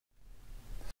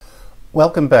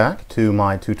Welcome back to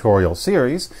my tutorial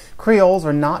series. Creoles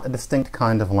are not a distinct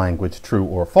kind of language, true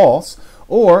or false,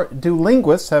 or do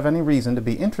linguists have any reason to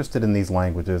be interested in these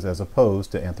languages as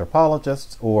opposed to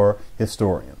anthropologists or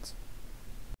historians?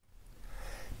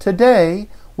 Today,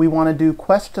 we want to do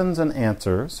questions and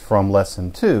answers from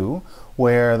Lesson 2,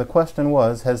 where the question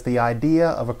was, has the idea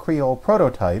of a Creole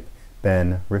prototype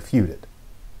been refuted?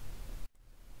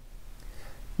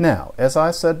 Now, as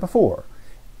I said before,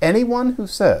 anyone who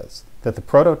says that the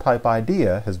prototype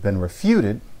idea has been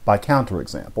refuted by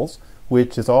counterexamples,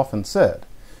 which is often said,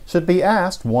 should be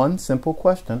asked one simple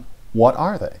question: what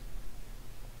are they?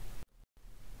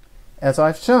 As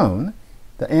I've shown,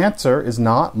 the answer is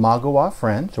not Magua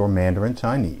French or Mandarin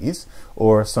Chinese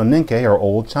or Soninke or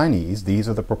Old Chinese. These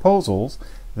are the proposals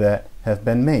that have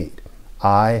been made.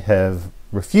 I have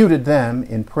refuted them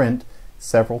in print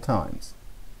several times.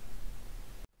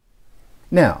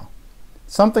 Now,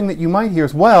 something that you might hear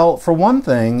is, well, for one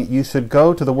thing, you should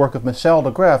go to the work of Michel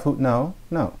de Graff, who, no.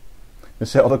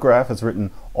 Michel de Graff has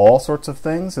written all sorts of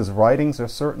things. His writings are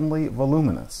certainly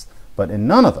voluminous, but in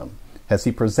none of them has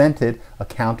he presented a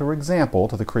counterexample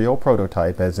to the Creole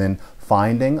prototype, as in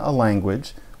finding a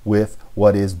language with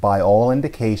what is, by all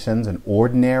indications, an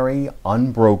ordinary,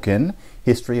 unbroken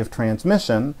history of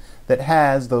transmission that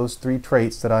has those three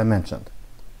traits that I mentioned.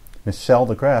 Michel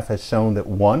de Graff has shown that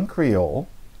one Creole,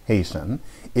 Haitian,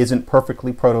 isn't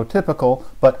perfectly prototypical,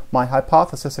 but my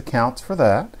hypothesis accounts for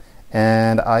that,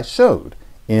 and I showed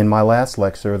in my last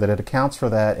lecture that it accounts for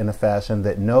that in a fashion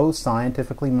that no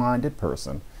scientifically minded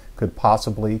person could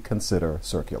possibly consider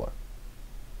circular.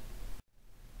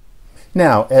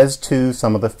 Now, as to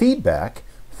some of the feedback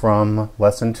from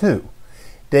Lesson 2,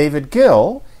 David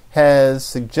Gill has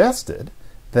suggested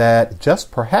that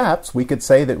just perhaps we could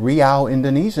say that Riau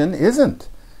Indonesian isn't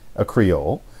a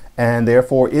Creole, and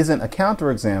therefore isn't a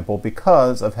counterexample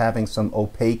because of having some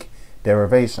opaque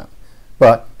derivation.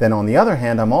 But then on the other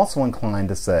hand, I'm also inclined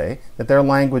to say that there are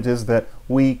languages that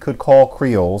we could call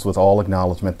Creoles with all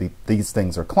acknowledgement that these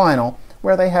things are clinal,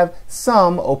 where they have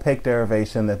some opaque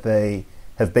derivation that they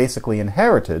have basically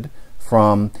inherited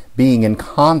from being in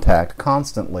contact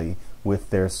constantly with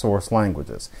their source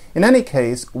languages. In any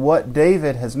case, what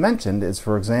David has mentioned is,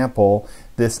 for example,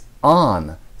 this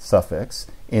 "an" suffix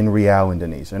in Riau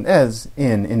Indonesian, as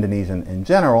in Indonesian in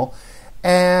general,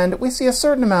 and we see a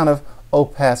certain amount of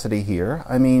opacity here.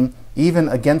 I mean, even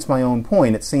against my own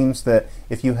point, it seems that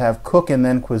if you have cook and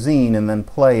then cuisine and then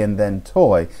play and then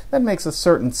toy, that makes a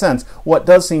certain sense. What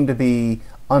does seem to be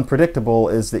unpredictable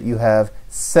is that you have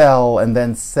sell and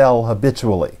then sell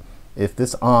habitually. If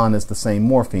this "an" is the same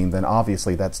morpheme, then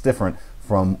obviously that's different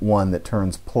from one that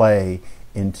turns play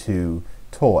into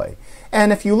toy.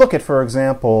 And if you look at, for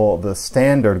example, the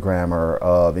standard grammar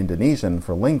of Indonesian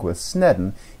for linguists,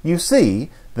 Snedden, you see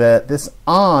that this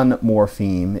 "an"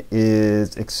 morpheme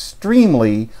is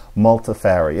extremely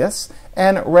multifarious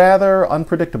and rather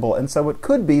unpredictable, and so it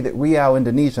could be that Riau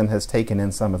Indonesian has taken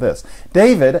in some of this.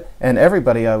 David, and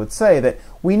everybody, I would say that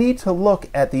we need to look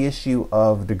at the issue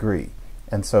of degree.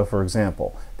 And so, for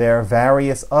example, there are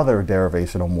various other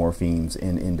derivational morphemes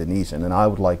in Indonesian, and I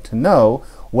would like to know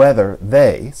whether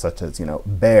they, such as,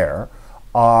 bear,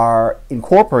 are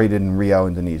incorporated in Riau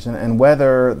Indonesian and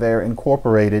whether they're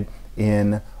incorporated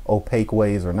in opaque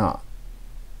ways or not.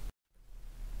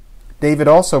 David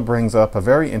also brings up a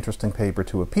very interesting paper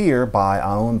to appear by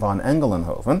Aoun van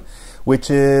Engelenhoven, which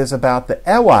is about the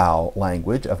Ewau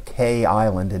language of K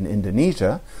Island in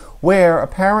Indonesia, where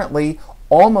apparently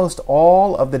almost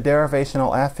all of the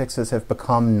derivational affixes have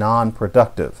become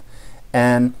non-productive.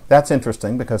 And that's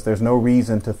interesting because there's no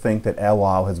reason to think that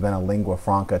Ewau has been a lingua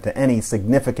franca to any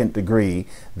significant degree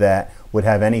that would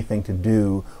have anything to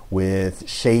do with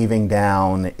shaving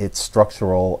down its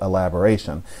structural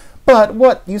elaboration. But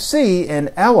what you see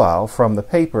in Ewau from the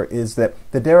paper is that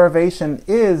the derivation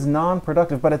is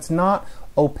non-productive, but it's not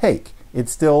opaque. It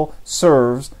still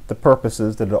serves the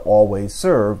purposes that it always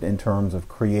served in terms of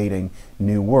creating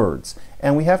new words.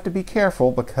 And we have to be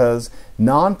careful because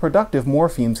non-productive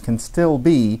morphemes can still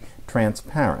be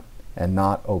transparent and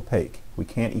not opaque. We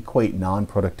can't equate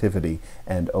non-productivity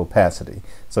and opacity.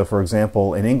 So, for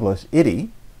example, in English,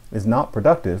 itty is not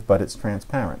productive, but it's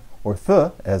transparent. Or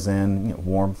th, as in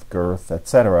warmth, girth,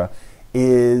 etc.,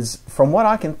 is, from what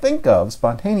I can think of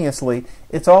spontaneously,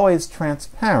 it's always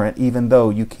transparent, even though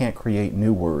you can't create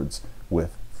new words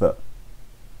with the.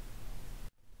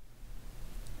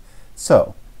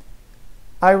 So,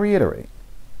 I reiterate,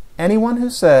 anyone who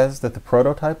says that the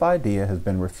prototype idea has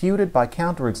been refuted by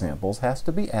counterexamples has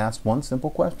to be asked one simple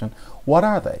question: what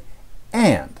are they?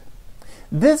 And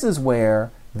this is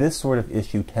where this sort of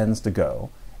issue tends to go,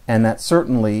 and that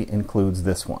certainly includes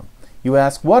this one. You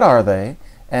ask, what are they?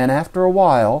 And after a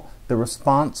while, the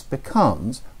response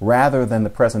becomes, rather than the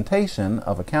presentation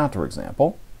of a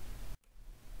counterexample,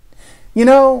 you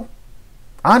know,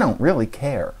 I don't really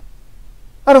care.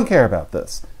 I don't care about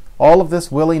this. All of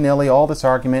this willy-nilly, all this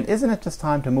argument, isn't it just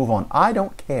time to move on? I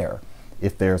don't care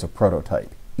if there's a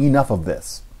prototype. Enough of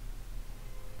this.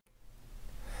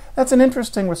 That's an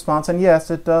interesting response, and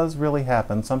yes, it does really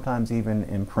happen, sometimes even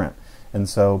in print. And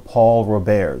so Paul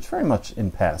Roberge, very much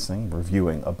in passing,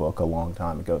 reviewing a book a long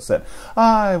time ago, said,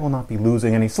 I will not be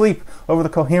losing any sleep over the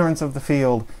coherence of the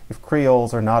field if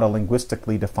Creoles are not a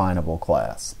linguistically definable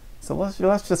class. So let's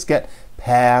just get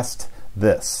past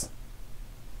this.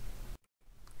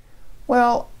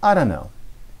 Well, I don't know.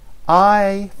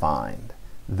 I find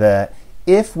that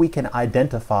if we can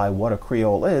identify what a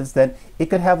Creole is, then it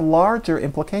could have larger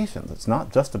implications. It's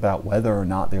not just about whether or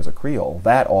not there's a Creole.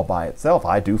 That all by itself,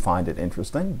 I do find it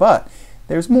interesting, but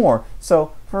there's more.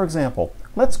 So, for example,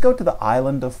 let's go to the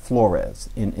island of Flores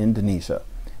in Indonesia.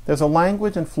 There's a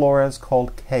language in Flores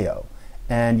called Keo,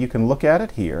 and you can look at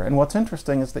it here, and what's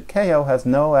interesting is that Keo has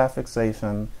no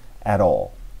affixation at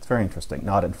all. It's very interesting.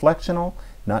 Not inflectional,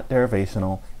 not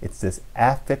derivational. It's this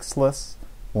affixless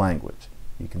language.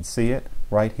 You can see it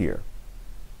right here.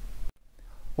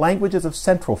 Languages of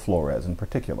Central Flores in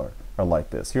particular are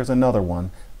like this. Here's another one,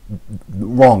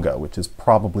 Ronga, which is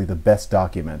probably the best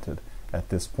documented at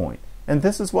this point. And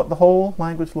this is what the whole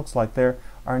language looks like. There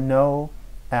are no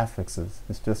affixes.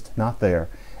 It's just not there.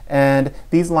 And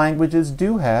these languages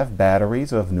do have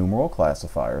batteries of numeral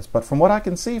classifiers, but from what I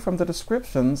can see from the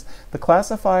descriptions, the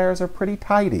classifiers are pretty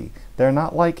tidy. They're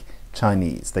not like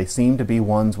Chinese. They seem to be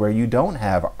ones where you don't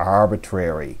have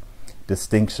arbitrary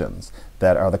distinctions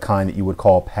that are the kind that you would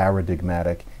call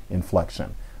paradigmatic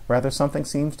inflection. Rather, something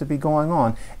seems to be going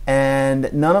on,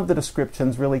 and none of the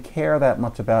descriptions really care that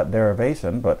much about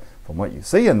derivation, but from what you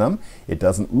see in them, it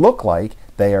doesn't look like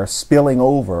they are spilling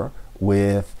over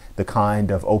with the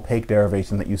kind of opaque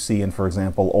derivation that you see in, for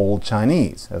example, Old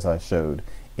Chinese, as I showed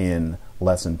in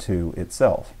Lesson 2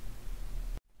 itself.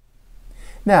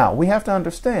 Now, we have to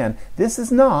understand, this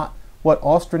is not what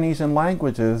Austronesian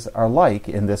languages are like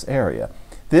in this area.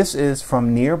 This is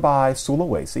from nearby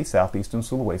Sulawesi, southeastern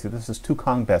Sulawesi. This is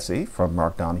Tukang Besi from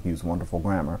Mark Donohue's wonderful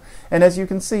grammar. And as you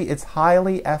can see, it's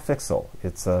highly affixal.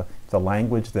 It's a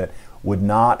language that would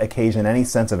not occasion any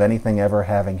sense of anything ever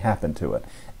having happened to it.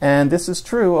 And this is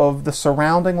true of the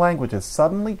surrounding languages.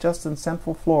 Suddenly, just in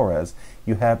Central Flores,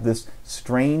 you have this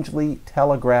strangely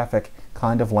telegraphic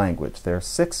kind of language. There are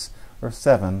 6 or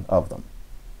 7 of them.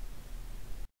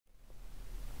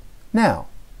 Now,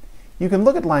 you can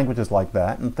look at languages like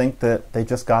that and think that they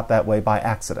just got that way by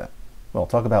accident. Well,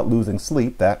 talk about losing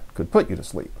sleep, that could put you to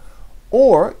sleep.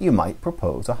 Or you might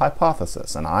propose a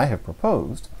hypothesis, and I have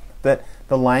proposed that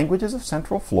the languages of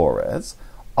Central Flores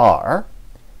are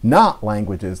not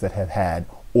languages that have had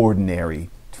ordinary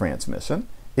transmission.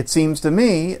 It seems to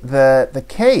me that the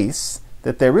case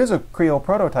that there is a Creole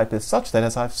prototype is such that,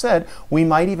 as I've said, we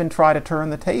might even try to turn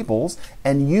the tables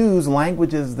and use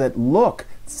languages that look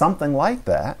something like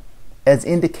that as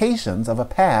indications of a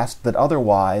past that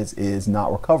otherwise is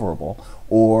not recoverable,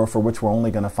 or for which we're only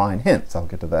going to find hints. I'll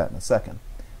get to that in a second.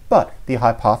 But the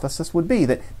hypothesis would be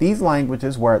that these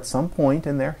languages were at some point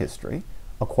in their history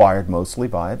acquired mostly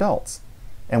by adults.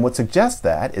 And what suggests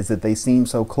that is that they seem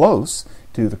so close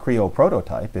to the Creole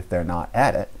prototype, if they're not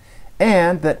at it,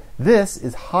 and that this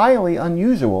is highly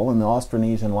unusual in the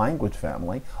Austronesian language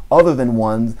family, other than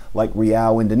ones like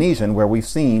Riau Indonesian, where we've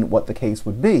seen what the case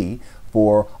would be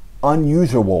for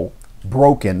unusual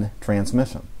broken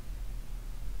transmission.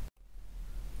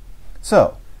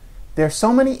 So, there are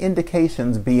so many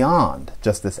indications beyond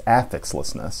just this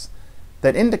affixlessness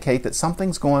that indicate that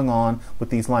something's going on with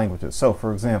these languages. So,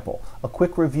 for example, a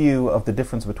quick review of the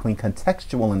difference between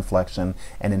contextual inflection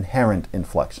and inherent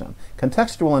inflection.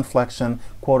 Contextual inflection,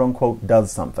 quote unquote,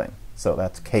 does something. So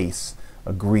that's case,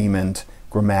 agreement,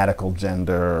 grammatical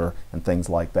gender, and things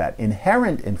like that.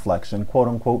 Inherent inflection, quote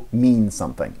unquote, means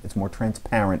something. It's more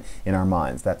transparent in our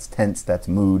minds. That's tense, that's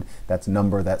mood, that's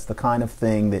number, that's the kind of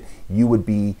thing that you would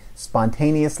be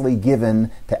spontaneously given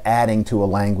to adding to a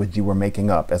language you were making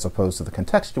up, as opposed to the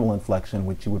contextual inflection,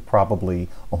 which you would probably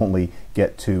only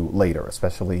get to later,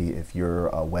 especially if you're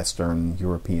a Western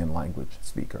European language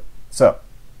speaker. So,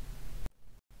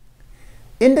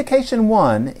 indication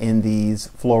 1 in these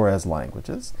Flores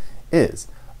languages is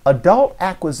adult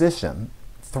acquisition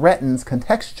threatens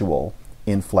contextual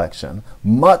inflection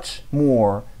much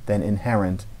more than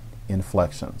inherent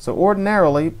inflection. So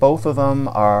ordinarily, both of them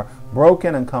are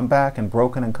broken and come back, and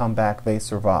broken and come back, they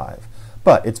survive.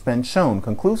 But it's been shown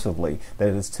conclusively that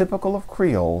it is typical of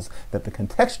Creoles that the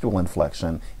contextual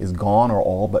inflection is gone or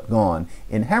all but gone.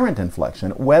 Inherent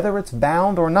inflection, whether it's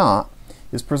bound or not,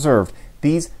 is preserved.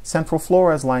 These Central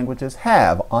Flores languages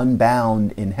have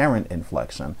unbound inherent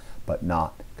inflection, but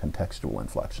not contextual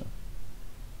inflection.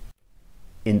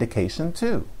 Indication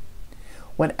 2.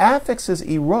 When affixes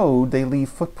erode, they leave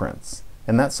footprints.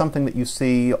 And that's something that you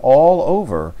see all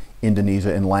over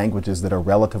Indonesia in languages that are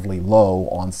relatively low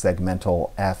on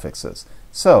segmental affixes.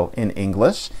 So, in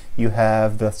English, you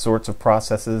have the sorts of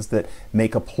processes that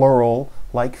make a plural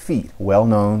like feet, well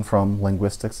known from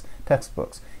linguistics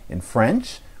textbooks. In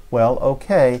French, well,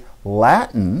 okay,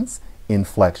 Latin's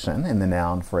inflection in the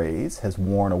noun phrase has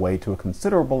worn away to a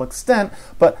considerable extent,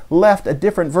 but left a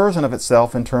different version of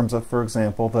itself in terms of, for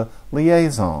example, the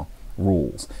liaison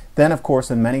rules. Then, of course,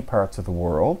 in many parts of the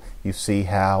world, you see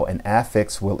how an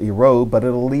affix will erode, but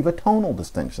it'll leave a tonal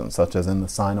distinction, such as in the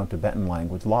Sino-Tibetan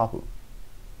language Lahu.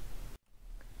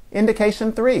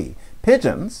 Indication 3.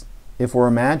 Pidgins, if we're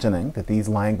imagining that these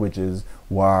languages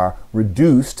were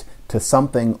reduced to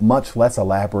something much less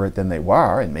elaborate than they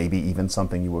were, and maybe even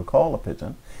something you would call a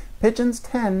pidgin, pidgins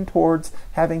tend towards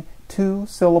having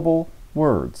two-syllable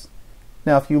words.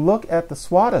 Now, if you look at the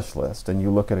Swadesh list, and you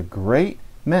look at a great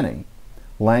many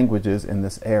languages in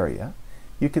this area,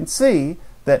 you can see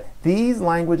that these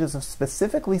languages of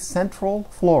specifically Central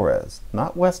Flores,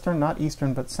 not Western, not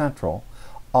Eastern, but Central,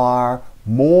 are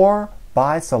more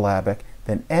bisyllabic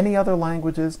than any other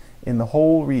languages in the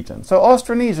whole region. So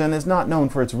Austronesian is not known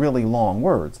for its really long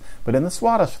words, but in the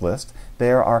Swadesh list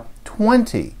there are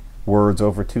 20 words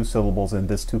over two syllables in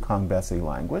this Tukang-Besi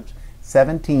language,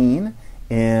 17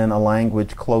 in a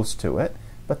language close to it,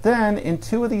 but then in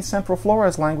two of these Central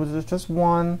Flores languages, just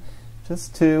one,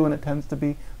 just two, and it tends to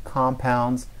be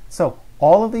compounds. So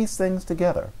all of these things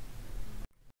together.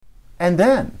 And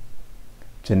then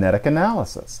genetic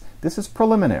analysis. This is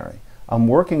preliminary. I'm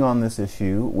working on this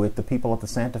issue with the people at the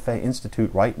Santa Fe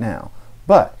Institute right now.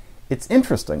 But it's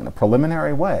interesting in a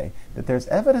preliminary way that there's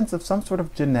evidence of some sort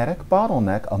of genetic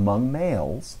bottleneck among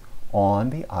males on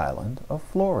the island of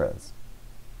Flores.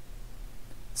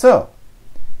 So,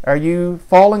 are you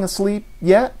falling asleep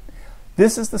yet?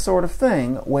 This is the sort of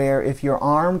thing where if you're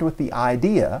armed with the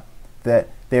idea that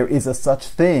there is a such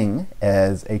thing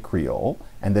as a Creole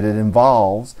and that it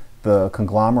involves the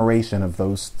conglomeration of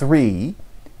those three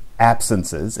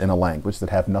absences in a language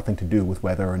that have nothing to do with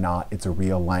whether or not it's a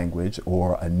real language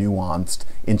or a nuanced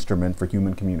instrument for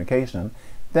human communication,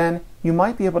 then you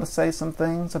might be able to say some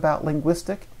things about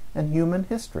linguistic and human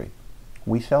history.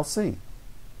 We shall see.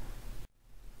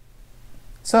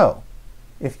 So,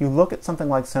 if you look at something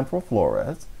like Central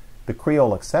Flores, the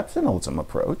Creole exceptionalism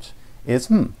approach is,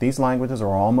 these languages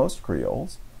are almost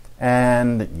Creoles,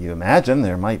 and you imagine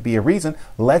there might be a reason.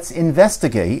 Let's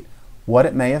investigate what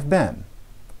it may have been.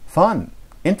 Fun,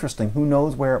 interesting, who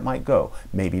knows where it might go.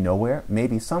 Maybe nowhere,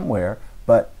 maybe somewhere,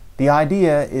 but the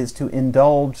idea is to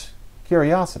indulge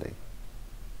curiosity.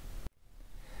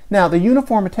 Now, the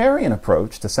uniformitarian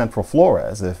approach to Central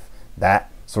Flores, if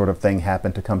that sort of thing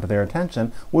happened to come to their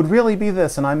attention, would really be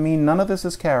this, and I mean none of this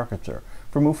is caricature.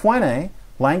 For Mufwene,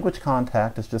 language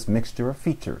contact is just mixture of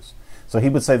features. So he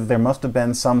would say that there must have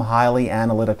been some highly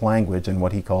analytic language in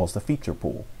what he calls the feature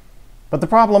pool. But the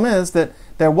problem is that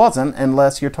there wasn't,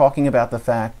 unless you're talking about the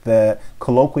fact that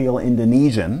colloquial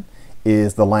Indonesian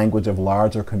is the language of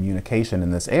larger communication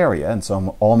in this area, and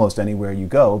so almost anywhere you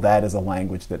go, that is a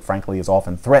language that frankly is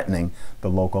often threatening the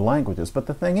local languages. But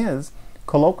the thing is,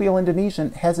 colloquial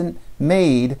Indonesian hasn't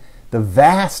made the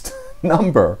vast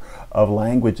number of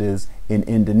languages in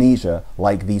Indonesia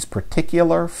like these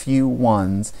particular few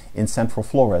ones in Central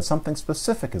Flores. Something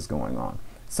specific is going on.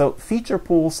 So feature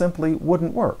pool simply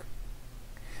wouldn't work.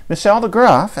 Michel de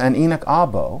Graaf and Enoch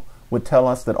Abo would tell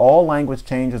us that all language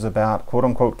change is about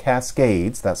quote-unquote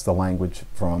cascades. That's the language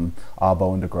from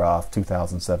Abo and de Graaf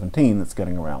 2017 that's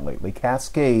getting around lately.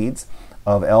 Cascades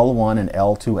of L1 and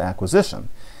L2 acquisition.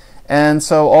 And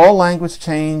so all language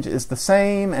change is the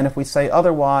same, and if we say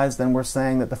otherwise, then we're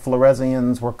saying that the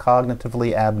Floresians were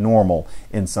cognitively abnormal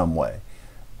in some way.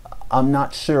 I'm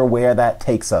not sure where that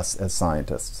takes us as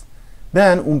scientists.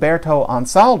 Then Umberto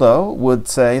Ansaldo would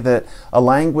say that a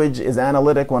language is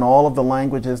analytic when all of the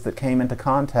languages that came into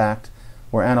contact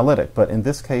were analytic, but in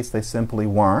this case they simply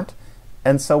weren't,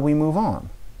 and so we move on.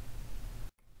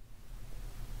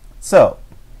 So,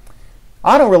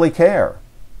 I don't really care.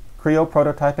 Creole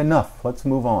Prototype, enough. Let's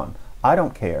move on. I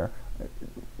don't care.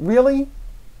 Really?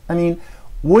 I mean,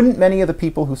 wouldn't many of the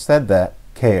people who said that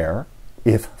care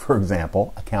if, for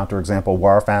example, a counterexample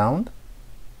were found?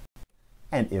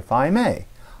 And if I may,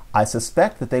 I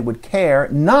suspect that they would care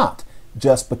not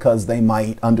just because they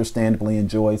might understandably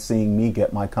enjoy seeing me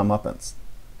get my comeuppance.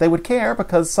 They would care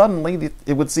because suddenly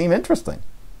it would seem interesting.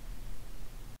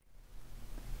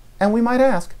 And we might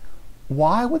ask,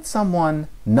 why would someone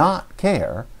not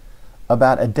care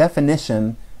about a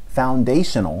definition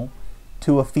foundational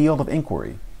to a field of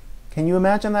inquiry? Can you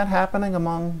imagine that happening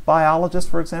among biologists,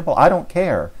 for example? I don't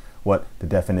care what the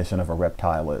definition of a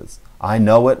reptile is. I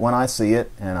know it when I see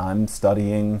it, and I'm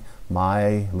studying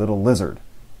my little lizard.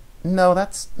 No,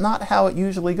 that's not how it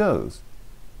usually goes.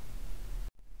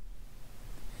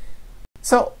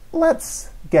 So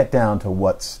let's get down to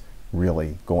what's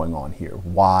really going on here.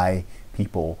 Why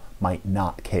people might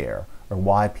not care, or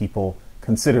why people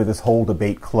consider this whole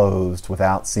debate closed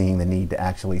without seeing the need to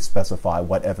actually specify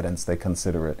what evidence they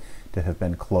consider it to have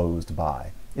been closed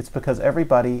by. It's because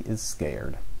everybody is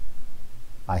scared.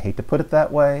 I hate to put it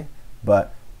that way,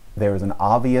 but there is an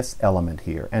obvious element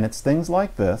here, and it's things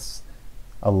like this.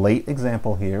 A late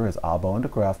example here is Abo and de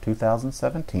Graaf,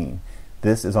 2017.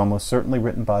 This is almost certainly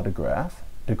written by de Graaf.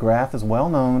 De Graaf is well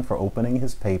known for opening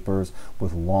his papers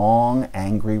with long,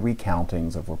 angry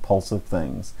recountings of repulsive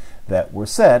things that were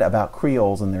said about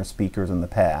Creoles and their speakers in the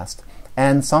past,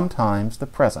 and sometimes the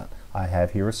present. I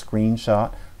have here a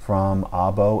screenshot from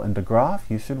Abo and de Graaf.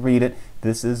 You should read it.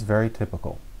 This is very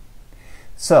typical.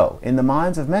 So, in the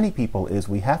minds of many people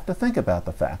we have to think about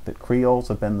the fact that Creoles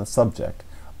have been the subject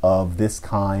of this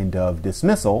kind of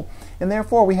dismissal, and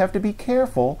therefore we have to be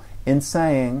careful in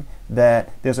saying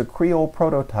that there's a Creole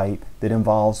prototype that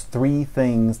involves 3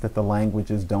 things that the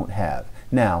languages don't have.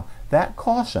 Now, that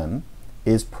caution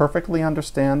is perfectly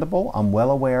understandable. I'm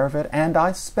well aware of it, and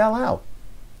I spell out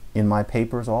in my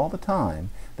papers all the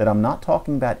time that I'm not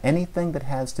talking about anything that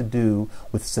has to do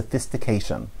with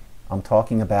sophistication. I'm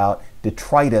talking about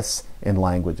detritus in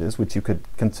languages, which you could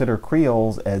consider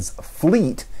Creoles as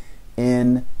fleet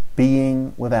in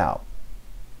being without.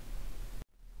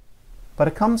 But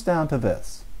it comes down to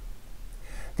this.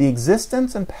 The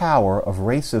existence and power of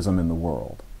racism in the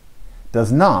world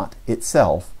does not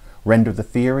itself render the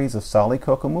theories of Sally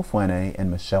Kokomufwene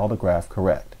and Michel de Graaf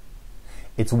correct.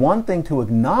 It's one thing to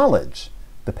acknowledge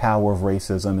the power of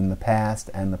racism in the past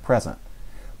and the present,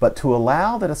 but to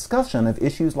allow the discussion of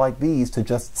issues like these to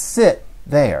just sit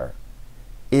there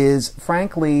is,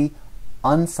 frankly,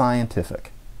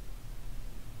 unscientific.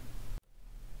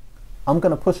 I'm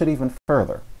going to push it even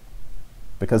further,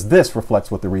 because this reflects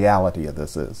what the reality of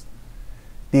this is.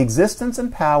 The existence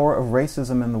and power of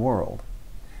racism in the world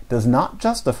does not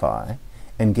justify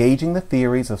engaging the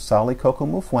theories of Sally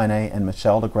Kokomufwene and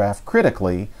Michel de Graaf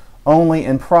critically only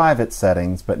in private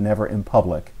settings, but never in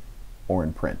public or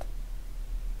in print.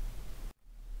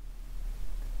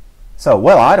 So,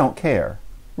 well, I don't care.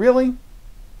 Really?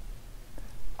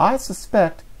 I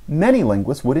suspect many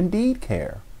linguists would indeed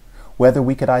care whether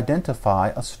we could identify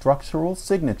a structural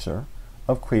signature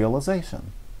of creolization.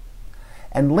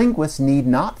 And linguists need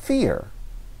not fear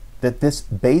that this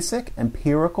basic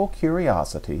empirical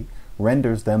curiosity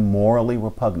renders them morally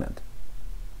repugnant.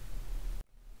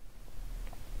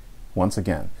 Once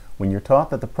again, when you're taught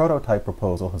that the prototype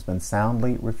proposal has been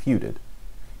soundly refuted,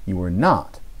 you are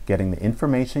not getting the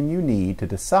information you need to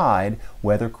decide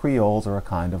whether Creoles are a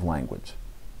kind of language.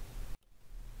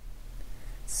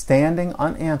 Standing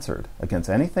unanswered against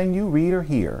anything you read or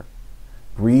hear,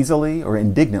 breezily or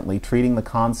indignantly treating the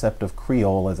concept of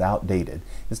Creole as outdated,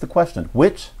 is the question: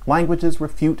 which languages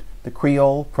refute the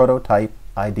Creole prototype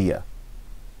idea?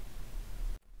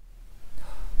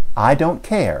 I don't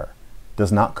care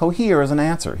does not cohere as an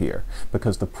answer here,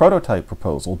 because the prototype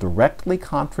proposal directly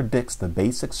contradicts the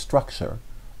basic structure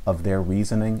of their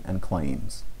reasoning and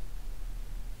claims.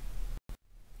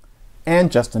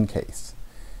 And just in case,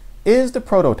 is the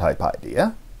prototype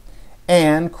idea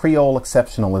and Creole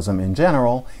exceptionalism in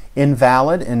general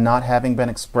invalid in not having been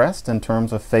expressed in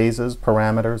terms of phases,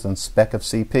 parameters, and spec of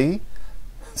CP?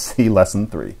 See Lesson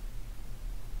 3.